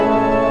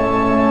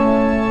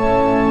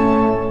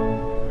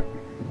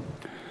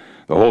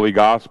Holy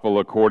Gospel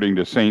according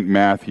to St.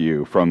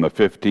 Matthew from the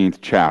 15th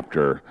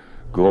chapter.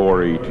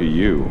 Glory to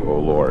you, O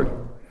Lord.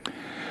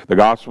 The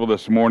Gospel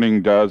this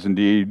morning does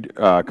indeed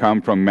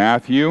come from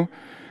Matthew,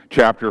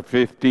 chapter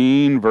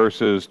 15,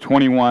 verses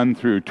 21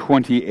 through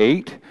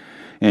 28,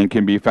 and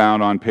can be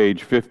found on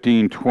page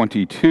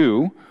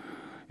 1522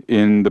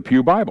 in the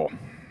Pew Bible.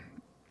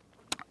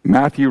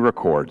 Matthew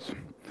records,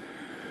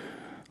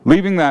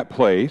 "Leaving that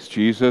place,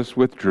 Jesus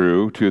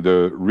withdrew to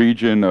the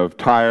region of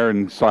Tyre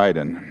and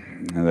Sidon.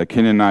 And the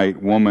Canaanite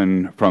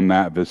woman from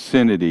that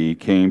vicinity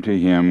came to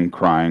him,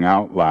 crying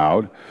out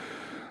loud,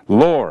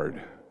 'Lord,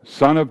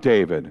 Son of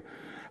David,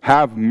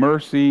 have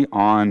mercy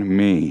on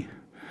me.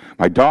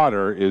 My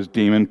daughter is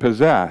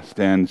demon-possessed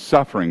and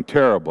suffering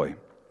terribly.'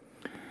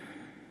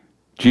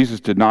 Jesus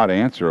did not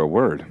answer a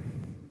word.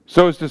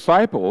 So his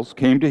disciples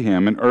came to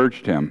him and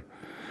urged him,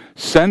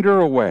 'Send her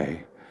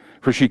away,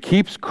 for she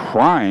keeps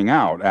crying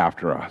out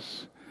after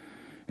us.'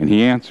 And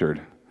he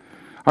answered,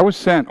 'I was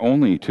sent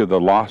only to the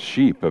lost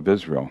sheep of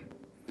Israel.'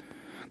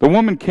 The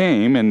woman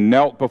came and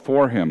knelt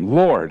before him.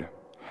 'Lord,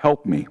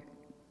 help me.'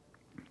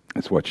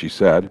 That's what she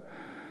said.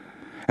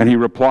 And he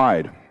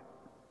replied,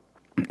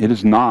 'It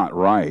is not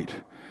right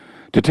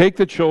to take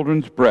the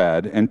children's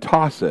bread and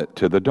toss it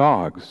to the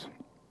dogs.'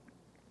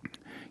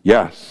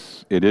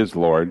 'Yes, it is,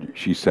 Lord,'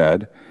 she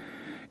said.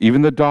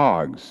 'Even the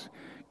dogs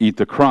eat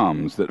the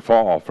crumbs that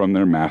fall from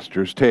their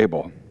master's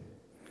table.'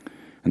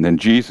 And then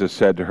Jesus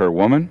said to her,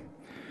 'Woman,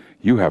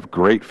 you have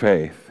great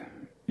faith.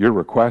 Your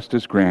request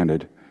is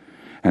granted.'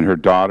 And her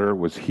daughter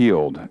was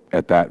healed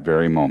at that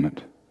very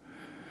moment."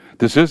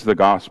 This is the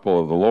gospel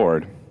of the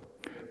Lord.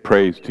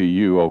 Praise to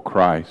you, O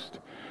Christ.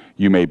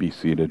 You may be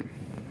seated.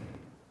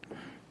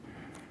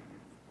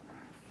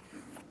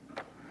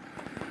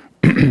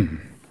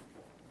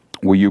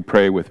 Will you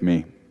pray with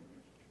me?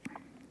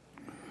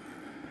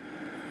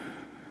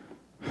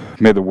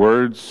 May the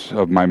words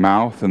of my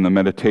mouth and the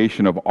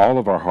meditation of all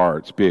of our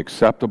hearts be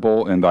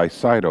acceptable in thy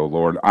sight, O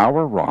Lord,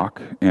 our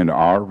rock and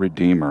our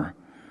Redeemer.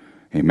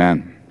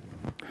 Amen.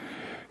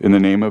 In the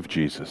name of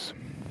Jesus.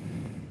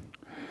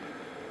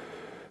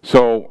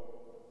 So,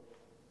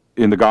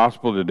 in the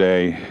gospel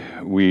today,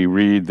 we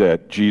read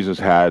that Jesus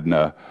had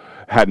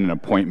an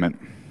appointment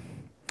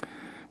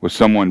with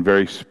someone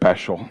very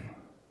special.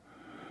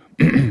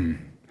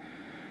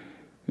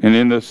 And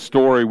in this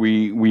story,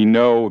 we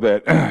know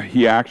that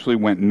he actually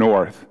went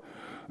north,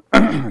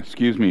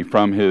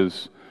 from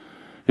his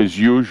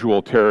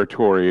usual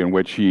territory in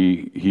which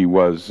he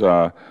was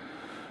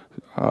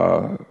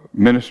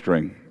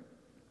ministering.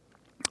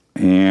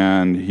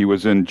 And he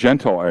was in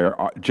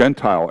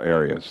Gentile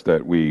areas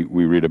that we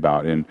read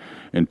about in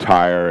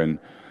Tyre and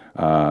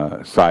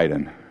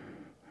Sidon.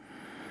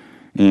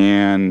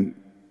 And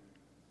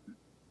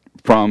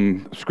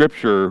from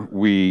Scripture,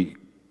 we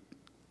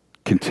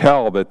can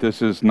tell that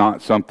this is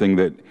not something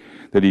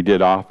that he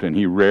did often.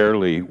 He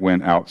rarely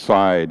went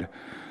outside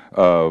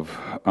of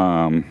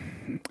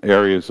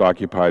areas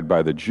occupied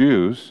by the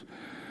Jews.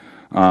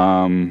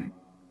 And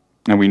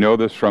we know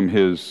this from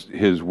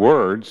his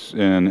words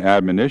and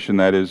admonition,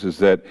 that is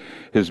that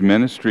his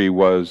ministry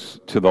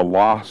was to the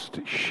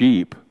lost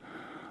sheep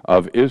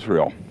of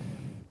Israel,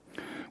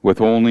 with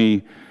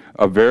only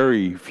a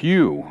very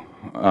few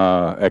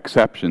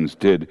exceptions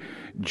did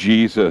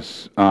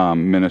Jesus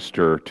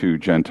minister to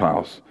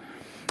Gentiles.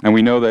 And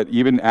we know that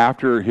even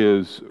after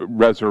his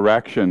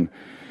resurrection,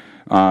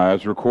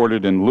 as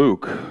recorded in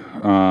Luke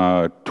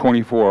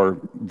 24,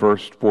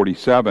 verse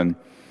 47,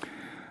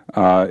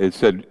 it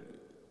said,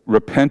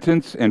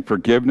 "Repentance and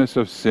forgiveness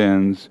of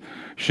sins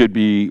should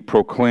be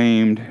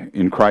proclaimed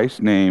in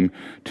Christ's name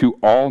to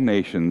all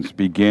nations,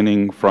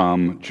 beginning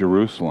from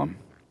Jerusalem."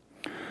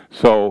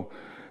 So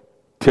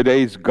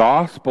today's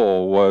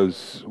gospel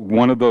was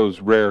one of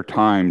those rare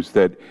times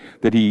that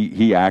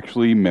he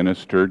actually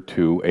ministered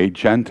to a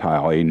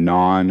Gentile, a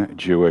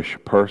non-Jewish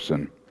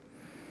person.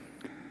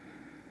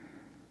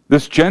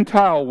 This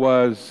Gentile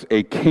was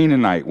a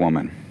Canaanite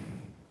woman.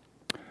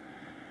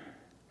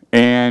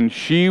 And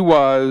she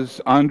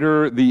was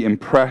under the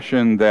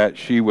impression that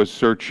she was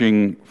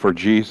searching for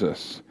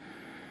Jesus.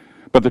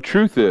 But the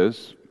truth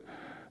is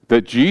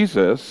that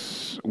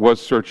Jesus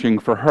was searching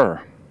for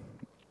her.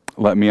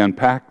 Let me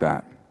unpack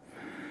that.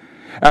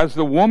 As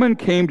the woman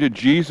came to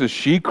Jesus,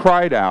 she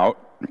cried out,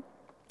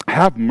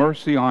 "Have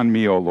mercy on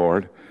me, O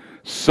Lord,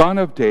 Son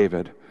of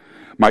David.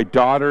 My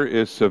daughter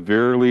is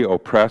severely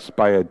oppressed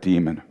by a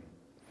demon."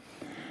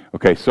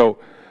 Okay, so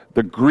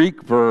the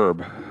Greek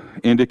verb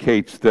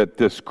indicates that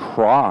this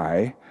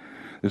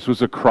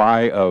was a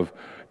cry of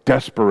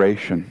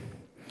desperation,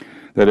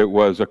 that it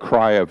was a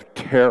cry of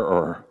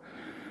terror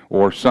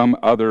or some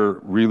other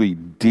really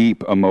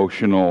deep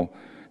emotional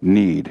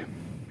need.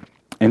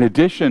 In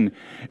addition,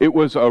 it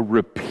was a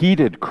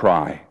repeated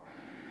cry.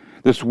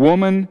 This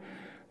woman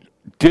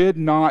did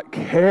not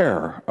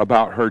care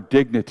about her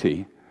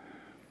dignity.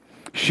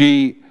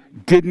 She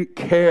didn't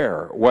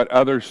care what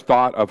others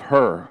thought of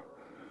her.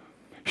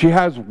 She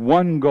has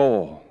one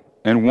goal,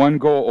 and one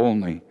goal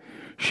only.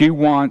 She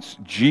wants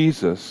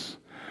Jesus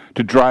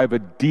to drive a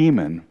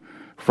demon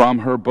from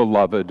her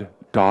beloved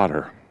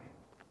daughter.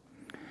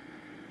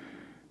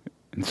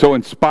 And so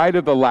in spite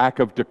of the lack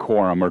of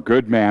decorum or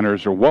good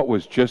manners or what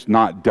was just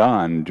not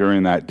done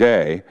during that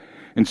day,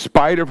 in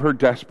spite of her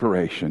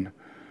desperation,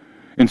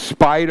 in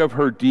spite of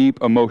her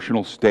deep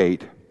emotional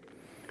state,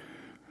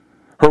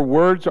 her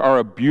words are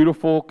a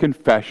beautiful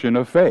confession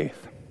of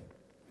faith.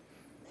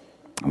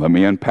 Let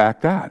me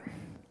unpack that.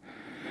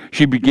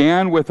 She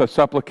began with a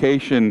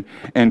supplication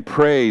and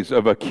praise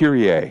of a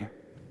Kyrie,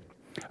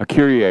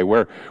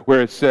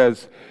 where it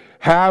says,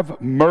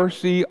 "Have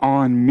mercy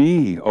on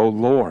me, O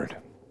Lord."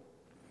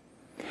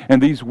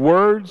 And these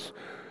words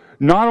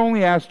not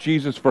only ask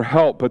Jesus for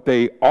help, but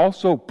they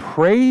also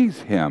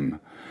praise him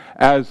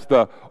as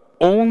the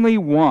only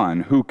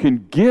one who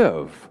can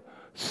give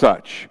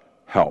such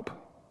help.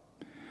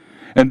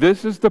 And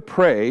this is the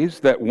praise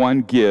that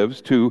one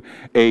gives to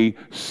a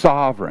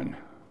sovereign,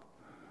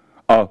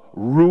 a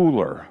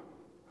ruler.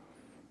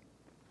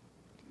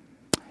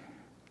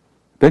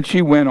 Then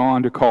she went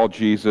on to call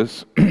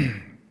Jesus,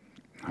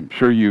 I'm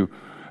sure you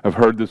have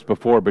heard this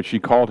before, but she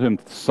called him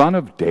Son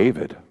of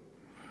David.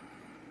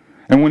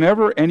 And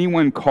whenever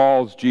anyone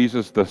calls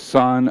Jesus the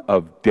Son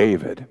of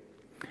David,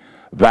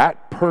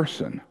 that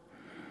person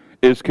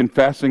is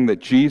confessing that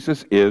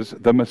Jesus is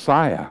the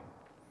Messiah.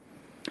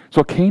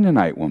 So a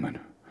Canaanite woman,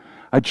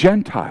 a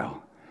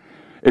Gentile,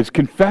 is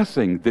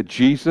confessing that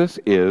Jesus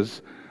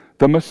is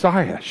the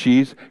Messiah.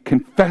 She's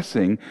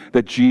confessing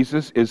that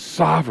Jesus is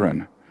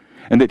sovereign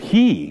and that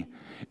he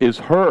is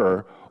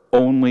her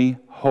only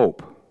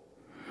hope.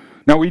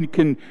 Now we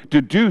can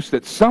deduce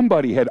that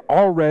somebody had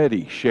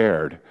already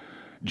shared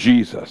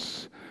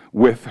Jesus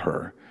with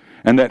her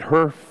and that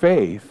her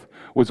faith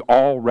was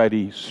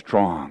already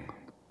strong.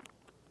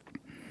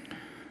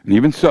 And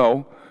even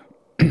so,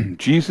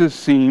 Jesus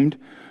seemed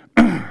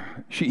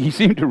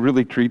to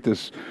really treat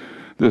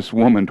this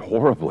woman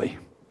horribly,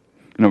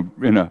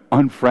 in an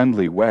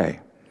unfriendly way.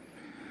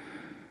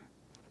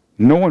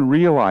 No one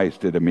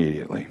realized it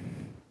immediately.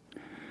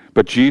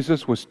 But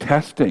Jesus was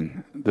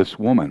testing this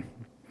woman.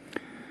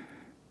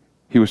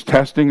 He was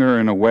testing her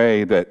in a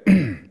way that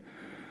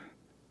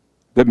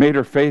that made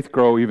her faith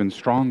grow even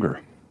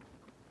stronger.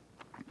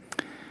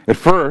 At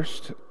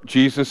first,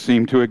 Jesus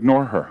seemed to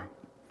ignore her.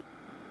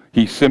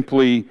 He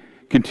simply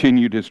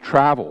continued his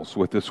travels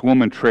with this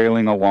woman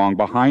trailing along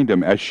behind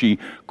him as she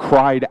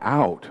cried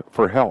out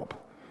for help.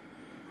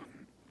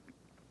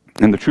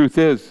 And the truth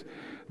is,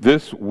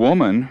 this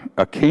woman,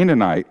 a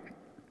Canaanite,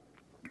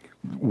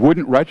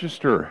 wouldn't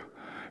register.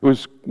 It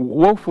was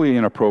woefully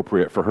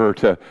inappropriate for her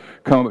to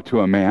come up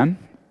to a man,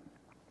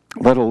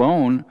 let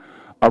alone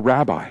a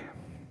rabbi.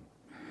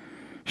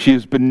 She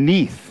is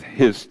beneath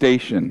his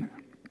station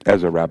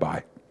as a rabbi.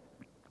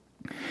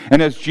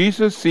 And as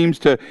Jesus seems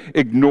to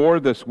ignore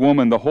this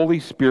woman, the Holy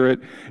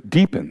Spirit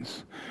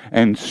deepens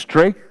and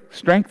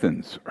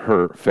strengthens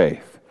her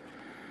faith.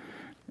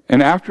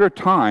 And after a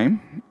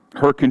time,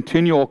 her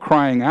continual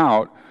crying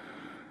out,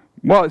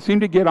 well, it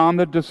seemed to get on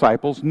the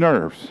disciples'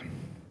 nerves.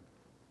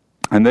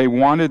 And they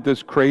wanted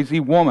this crazy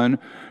woman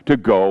to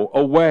go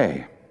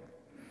away.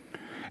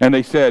 And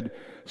they said,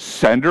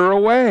 "Send her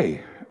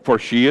away, for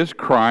she is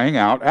crying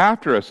out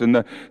after us." And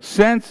the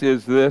sense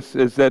is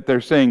that they're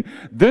saying,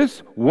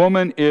 this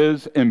woman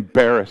is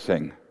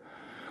embarrassing.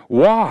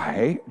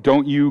 Why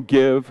don't you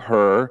give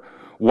her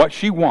what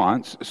she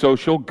wants so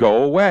she'll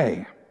go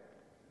away?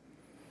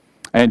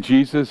 And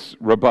Jesus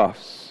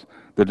rebuffs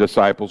the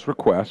disciples'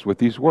 request with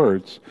these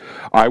words,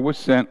 "I was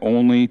sent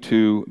only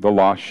to the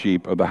lost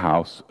sheep of the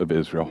house of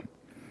Israel."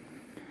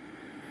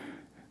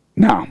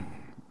 Now,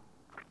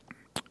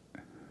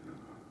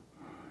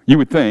 you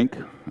would think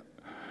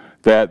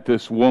that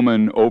this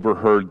woman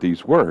overheard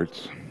these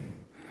words.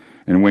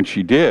 And when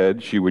she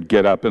did, she would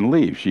get up and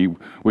leave. She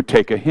would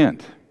take a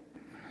hint.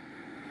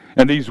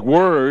 And these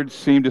words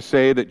seem to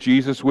say that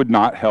Jesus would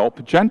not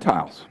help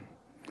Gentiles.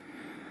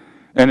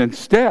 And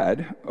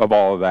instead of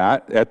all of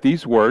that, at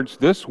these words,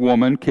 this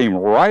woman came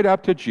right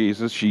up to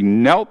Jesus. She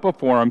knelt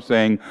before him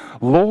saying,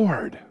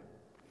 "Lord,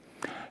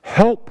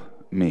 help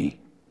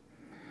me."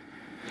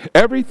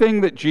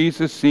 Everything that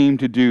Jesus seemed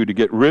to do to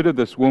get rid of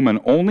this woman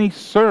only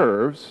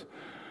serves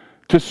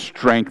to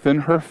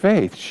strengthen her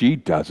faith. She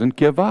doesn't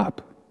give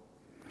up.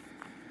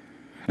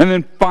 And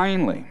then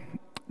finally,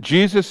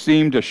 Jesus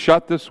seemed to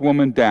shut this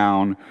woman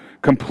down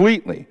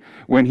completely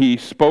when he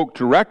spoke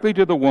directly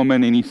to the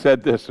woman and he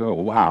said this, oh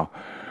wow.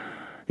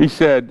 He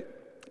said,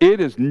 "It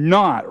is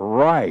not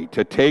right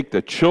to take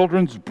the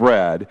children's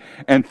bread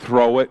and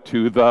throw it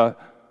to the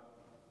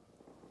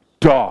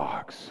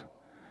dogs."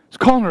 He's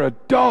calling her a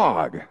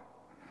dog.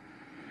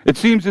 It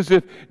seems as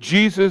if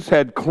Jesus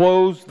had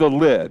closed the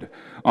lid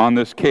on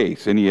this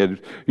case, and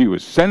he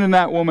was sending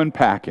that woman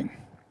packing.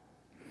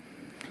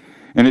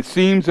 And it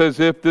seems as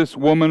if this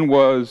woman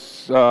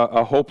was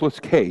a hopeless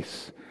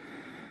case.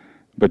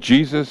 But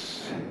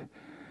Jesus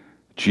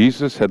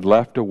had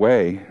left a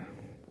way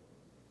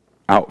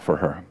out for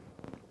her.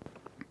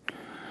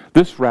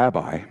 This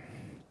rabbi,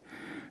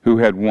 who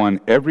had won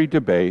every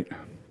debate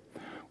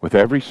with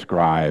every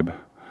scribe,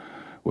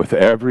 with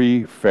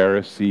every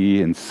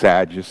Pharisee and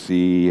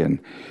Sadducee and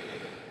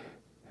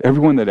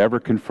everyone that ever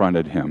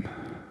confronted him.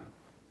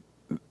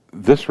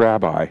 This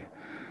rabbi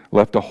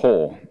left a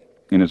hole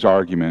in his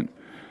argument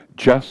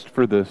just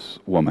for this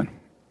woman.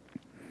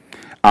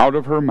 Out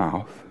of her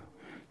mouth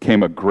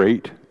came a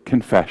great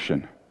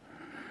confession,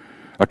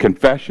 a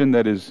confession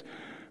that is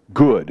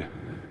good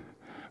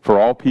for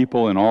all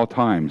people in all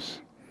times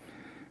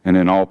and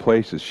in all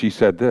places. She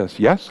said this,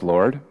 "Yes,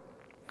 Lord,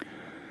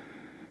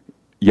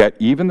 yet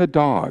even the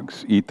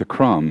dogs eat the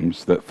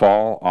crumbs that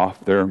fall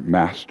off their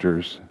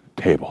master's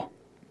table."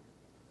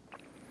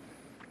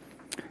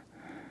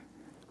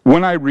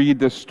 When I read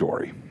this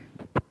story,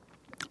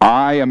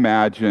 I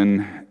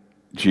imagine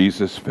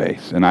Jesus'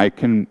 face, and I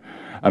can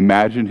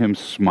imagine him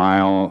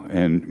smile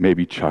and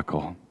maybe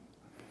chuckle.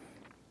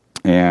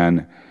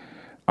 And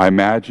I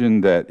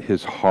imagine that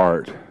his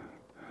heart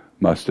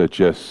must have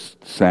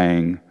just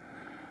sang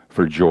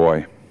for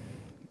joy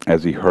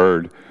as he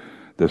heard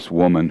this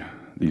woman,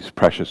 these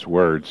precious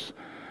words,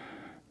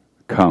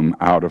 come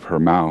out of her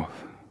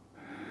mouth.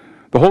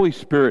 The Holy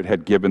Spirit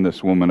had given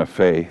this woman a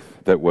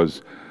faith that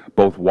was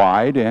both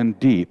wide and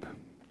deep.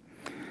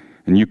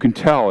 And you can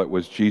tell it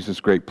was Jesus'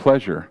 great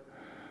pleasure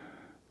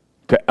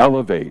to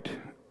elevate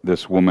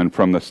this woman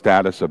from the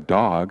status of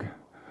dog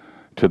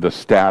to the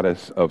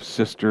status of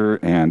sister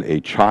and a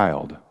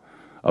child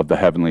of the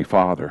Heavenly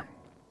Father.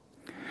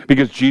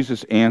 Because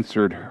Jesus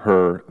answered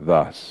her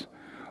thus,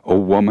 "O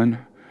woman,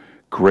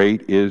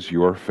 great is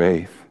your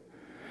faith.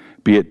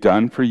 Be it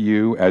done for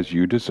you as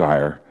you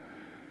desire."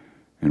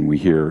 And we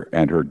hear,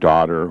 and her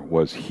daughter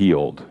was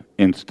healed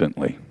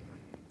instantly.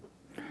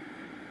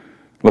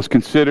 Let's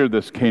consider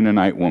this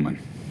Canaanite woman.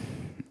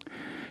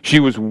 She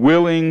was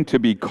willing to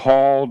be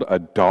called a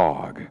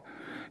dog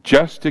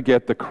just to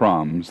get the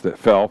crumbs that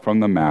fell from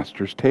the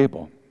master's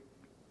table.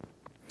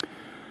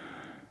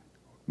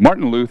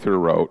 Martin Luther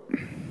wrote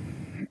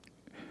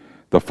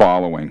the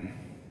following,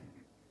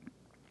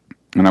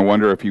 and I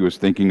wonder if he was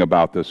thinking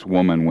about this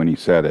woman when he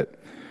said it.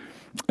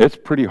 It's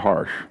pretty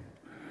harsh.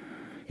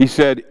 He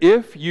said,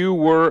 "If you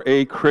were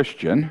a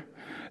Christian,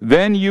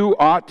 then you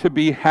ought to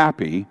be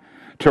happy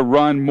to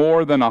run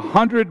more than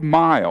 100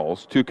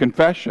 miles to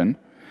confession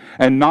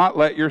and not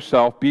let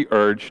yourself be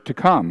urged to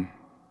come.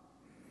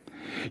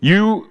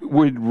 You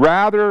would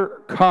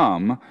rather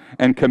come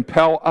and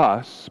compel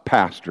us,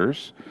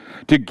 pastors,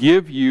 to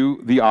give you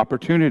the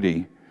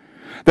opportunity,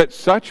 that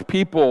such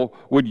people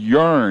would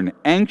yearn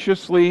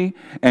anxiously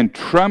and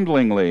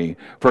tremblingly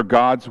for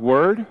God's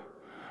word,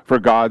 for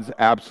God's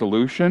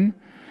absolution,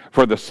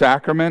 for the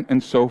sacrament,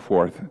 and so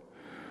forth."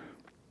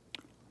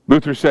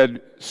 Luther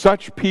said,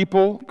 such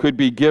people could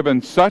be given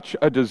such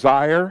a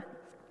desire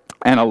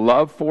and a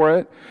love for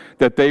it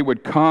that they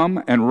would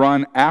come and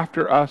run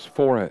after us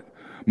for it,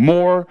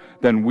 more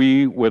than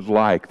we would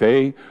like.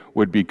 They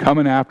would be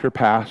coming after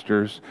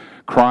pastors,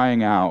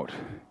 crying out,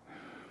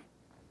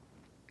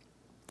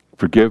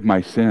 "Forgive my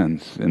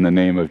sins in the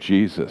name of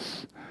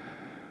Jesus.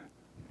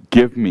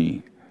 Give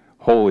me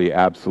holy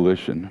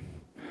absolution.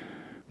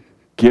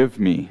 Give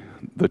me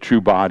the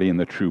true body and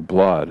the true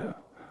blood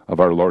of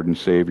our Lord and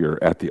Savior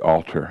at the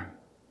altar."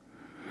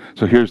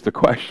 So here's the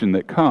question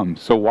that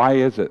comes. So why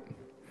is it?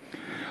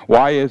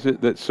 Why is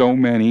it that so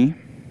many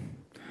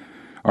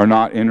are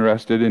not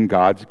interested in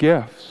God's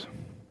gifts?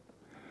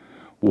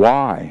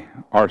 Why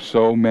are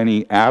so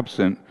many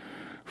absent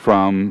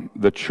from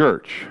the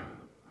church?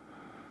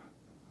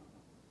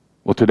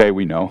 Well, today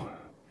we know.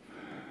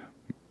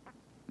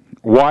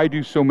 Why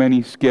do so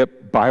many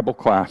skip Bible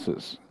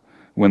classes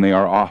when they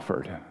are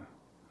offered?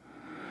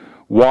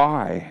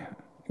 Why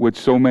would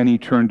so many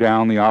turn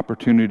down the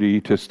opportunity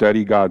to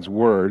study God's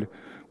Word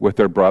with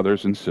their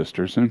brothers and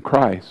sisters in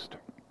Christ?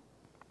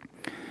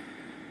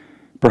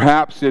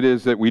 Perhaps it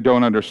is that we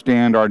don't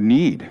understand our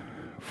need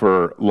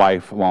for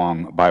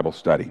lifelong Bible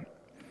study.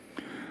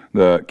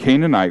 The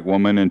Canaanite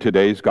woman in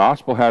today's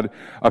gospel had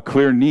a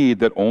clear need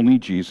that only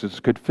Jesus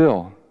could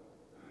fill.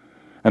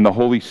 And the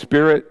Holy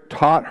Spirit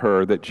taught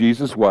her that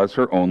Jesus was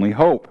her only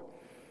hope.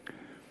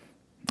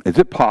 Is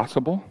it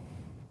possible?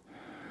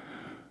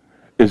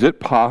 Is it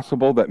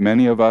possible that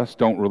many of us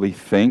don't really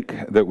think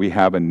that we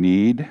have a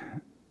need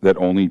that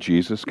only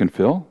Jesus can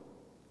fill?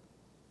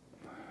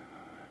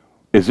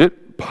 Is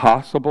it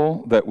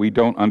possible that we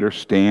don't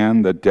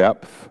understand the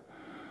depth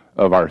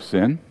of our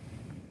sin?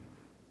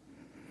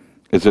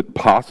 Is it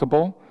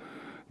possible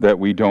that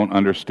we don't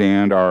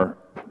understand our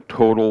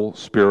total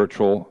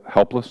spiritual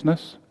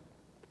helplessness?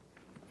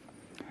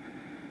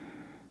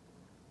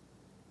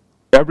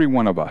 Every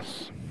one of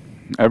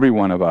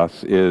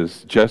us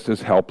is just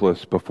as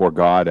helpless before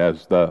God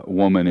as the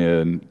woman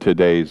in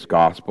today's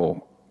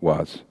gospel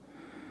was.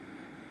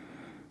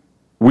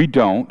 We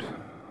don't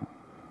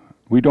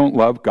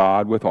love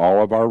God with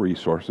all of our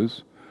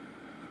resources.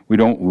 We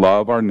don't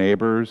love our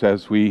neighbors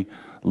as we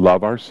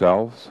love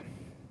ourselves.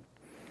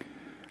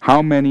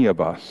 How many of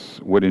us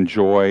would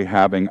enjoy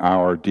having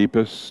our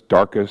deepest,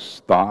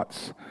 darkest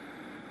thoughts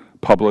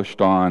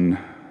published on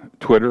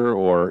Twitter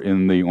or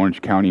in the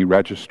Orange County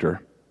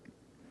Register?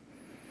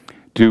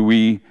 Do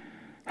we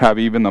have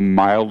even the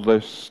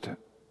mildest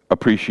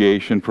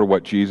appreciation for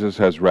what Jesus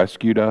has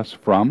rescued us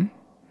from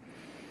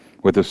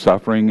with his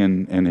suffering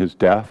and his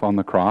death on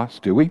the cross?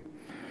 Do we?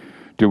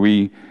 Do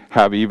we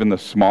have even the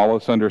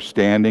smallest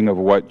understanding of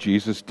what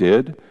Jesus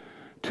did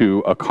to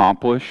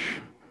accomplish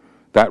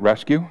that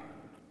rescue?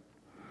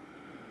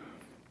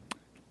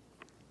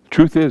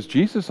 Truth is,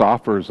 Jesus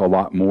offers a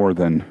lot more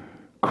than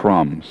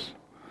crumbs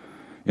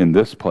in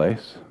this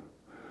place,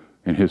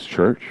 in his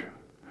church.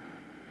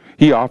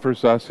 He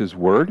offers us his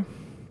word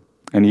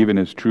and even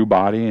his true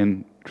body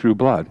and true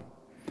blood.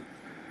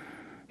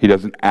 He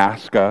doesn't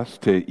ask us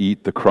to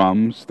eat the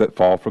crumbs that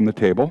fall from the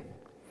table.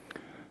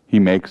 He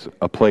makes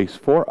a place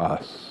for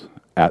us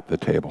at the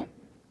table.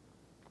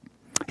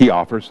 He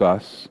offers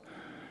us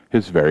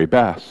his very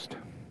best.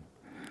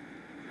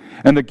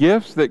 And the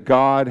gifts that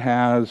God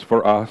has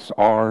for us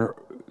are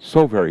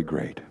so very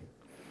great.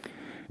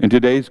 In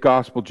today's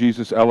gospel,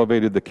 Jesus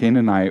elevated the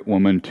Canaanite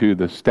woman to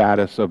the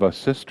status of a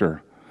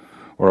sister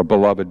or a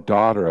beloved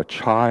daughter, a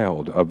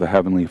child of the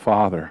Heavenly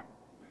Father.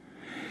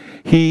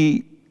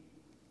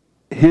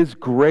 His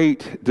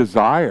great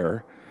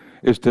desire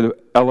is to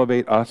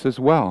elevate us as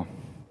well.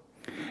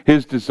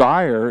 His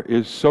desire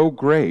is so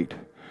great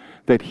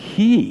that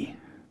he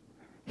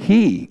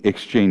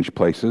exchanged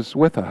places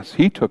with us.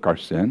 He took our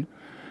sin,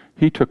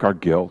 he took our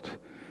guilt,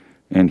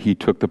 and he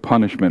took the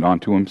punishment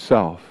onto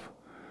himself.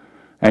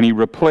 And he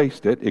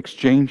replaced it,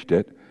 exchanged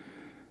it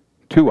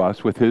to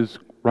us with his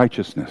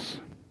righteousness.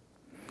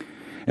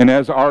 And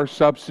as our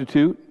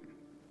substitute,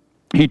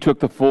 he took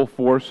the full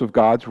force of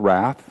God's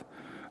wrath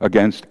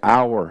against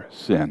our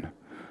sin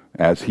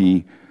as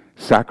he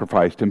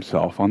sacrificed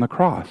himself on the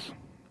cross.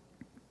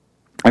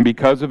 And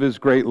because of his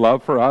great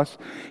love for us,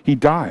 he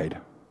died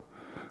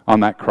on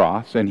that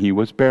cross and he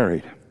was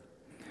buried.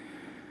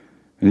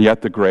 And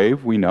yet the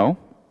grave, we know,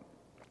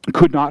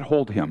 could not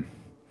hold him.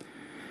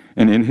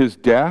 And in his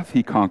death,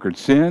 he conquered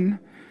sin,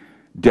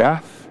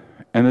 death,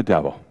 and the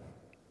devil.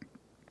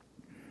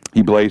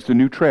 He blazed a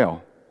new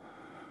trail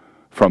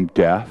from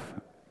death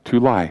to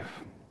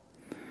life.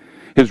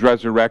 His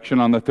resurrection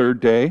on the third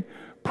day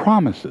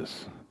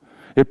promises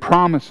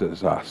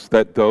us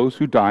that those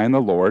who die in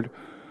the Lord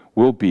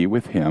will be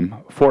with him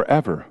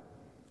forever.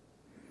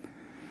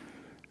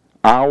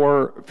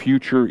 Our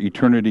future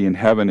eternity in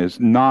heaven is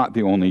not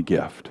the only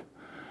gift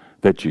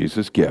that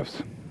Jesus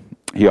gives.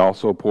 He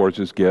also pours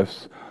his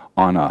gifts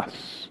on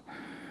us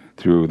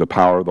through the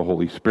power of the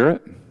Holy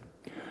Spirit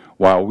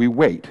while we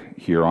wait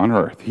here on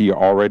earth. He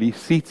already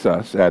seats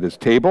us at his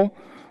table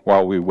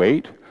while we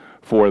wait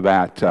for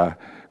that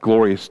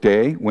glorious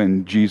day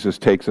when Jesus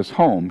takes us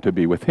home to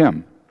be with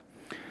him.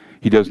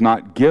 He does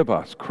not give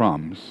us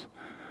crumbs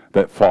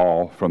that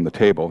fall from the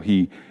table.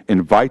 He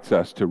invites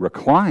us to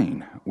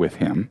recline with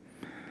him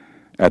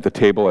at the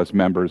table as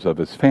members of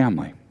his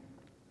family.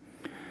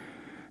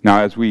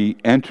 Now, as we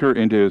enter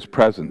into his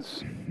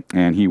presence,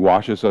 and he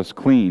washes us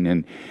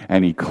clean,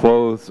 and he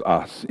clothes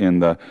us in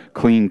the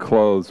clean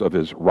clothes of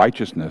his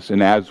righteousness,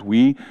 and as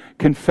we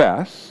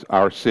confess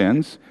our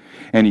sins,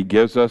 and he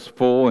gives us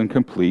full and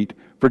complete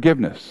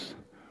forgiveness.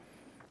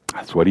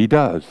 That's what he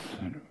does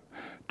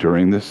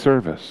during this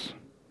service.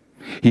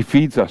 He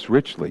feeds us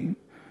richly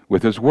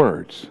with his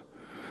words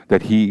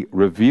that he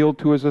revealed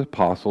to his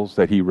apostles,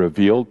 that he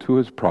revealed to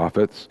his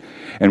prophets,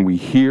 and we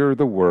hear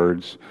the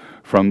words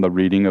from the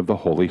reading of the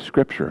Holy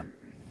Scripture.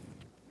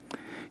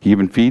 He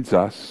even feeds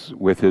us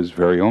with his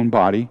very own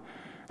body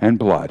and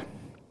blood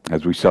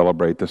as we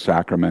celebrate the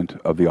sacrament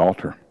of the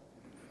altar.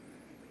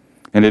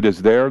 And it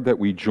is there that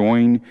we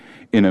join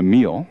in a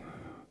meal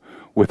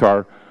with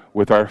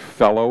our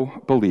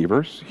fellow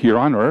believers here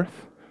on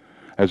earth,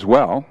 as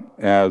well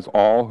as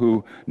all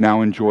who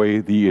now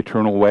enjoy the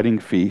eternal wedding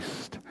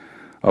feast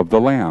of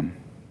the Lamb.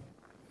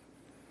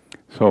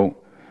 So,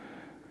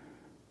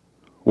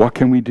 what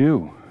can we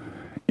do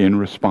in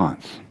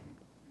response?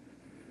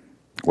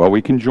 Well,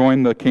 we can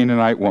join the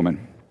Canaanite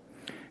woman,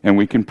 and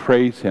we can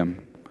praise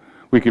him.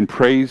 We can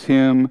praise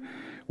him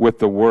with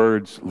the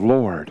words,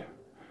 "Lord,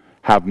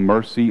 have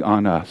mercy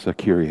on us," a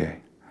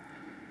Kyrie,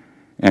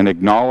 and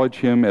acknowledge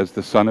him as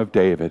the Son of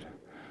David,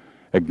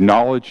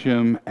 acknowledge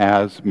him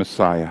as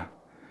Messiah,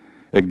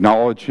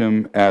 acknowledge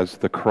him as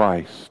the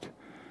Christ,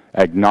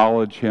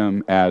 acknowledge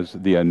him as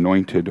the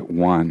Anointed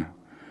One,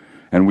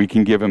 and we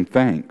can give him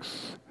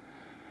thanks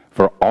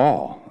for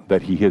all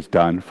that he has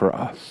done for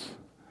us.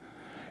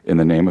 In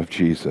the name of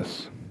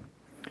Jesus,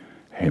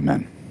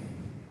 amen.